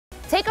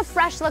Take a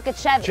fresh look at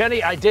Chevy.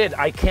 Jenny, I did.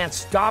 I can't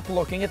stop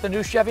looking at the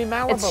new Chevy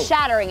Malibu. It's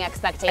shattering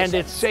expectations. And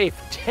it's safe.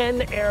 10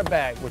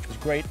 airbag, which was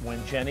great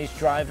when Jenny's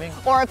driving.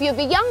 Or if you have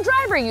a young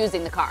driver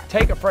using the car.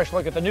 Take a fresh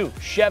look at the new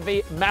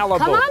Chevy Malibu.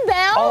 Come on,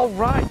 Bill. All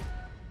right.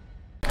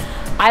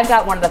 I've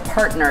got one of the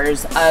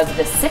partners of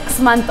the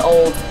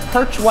 6-month-old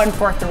Perch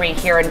 143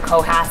 here in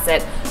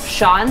Cohasset,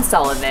 Sean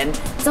Sullivan.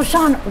 So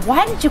Sean,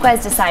 why did you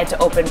guys decide to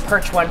open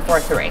Perch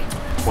 143?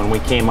 When we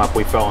came up,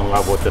 we fell in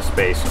love with the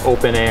space.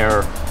 Open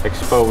air,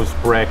 exposed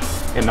brick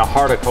in the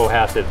heart of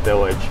Cohasset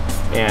Village.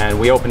 And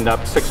we opened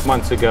up 6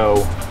 months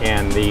ago,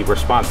 and the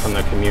response from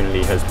the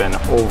community has been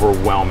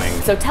overwhelming.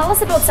 So tell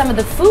us about some of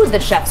the food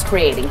that Chef's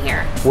creating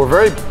here. We're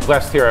very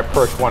blessed here at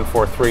Perch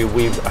 143.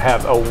 We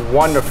have a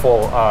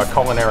wonderful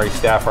culinary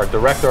staff. Our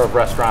director of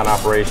restaurant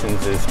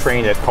operations is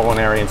trained at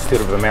Culinary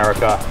Institute of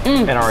America,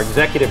 and our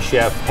executive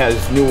chef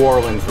has New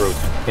Orleans roots.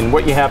 And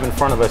what you have in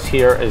front of us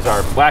here is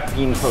our black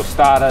bean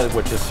tostada,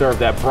 which is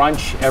served at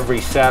brunch every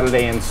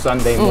Saturday and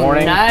Sunday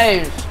morning.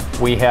 Nice.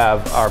 We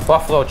have our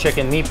buffalo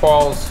chicken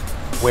meatballs,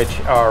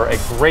 which are a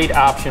great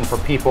option for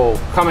people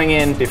coming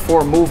in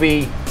before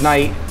movie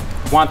night,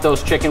 want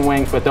those chicken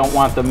wings but don't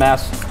want the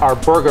mess. Our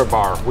burger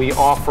bar, we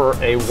offer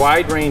a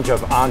wide range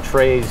of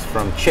entrees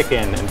from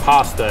chicken and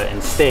pasta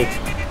and steaks,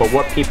 but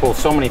what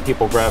so many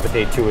people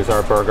gravitate to is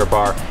our burger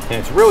bar. And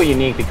it's really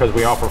unique because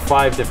we offer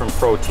 5 different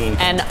proteins.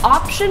 An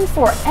option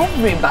for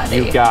everybody.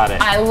 You got it.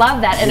 I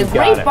love that. And a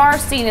great bar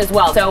scene as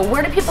well. So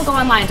where do people go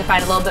online to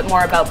find a little bit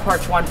more about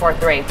Perch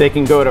 143? They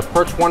can go to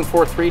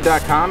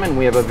perch143.com, and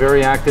we have a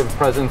very active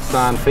presence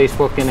on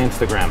Facebook and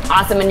Instagram.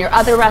 Awesome. And your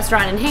other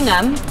restaurant in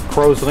Hingham?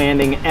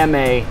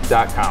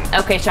 crowslandingma.com.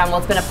 Okay, Sean, well,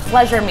 it's been a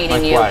pleasure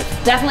meeting Likewise.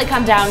 you. Definitely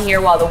come down here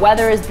while the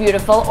weather is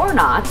beautiful or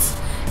not,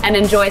 and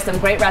enjoy some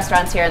great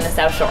restaurants here in the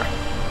South Shore.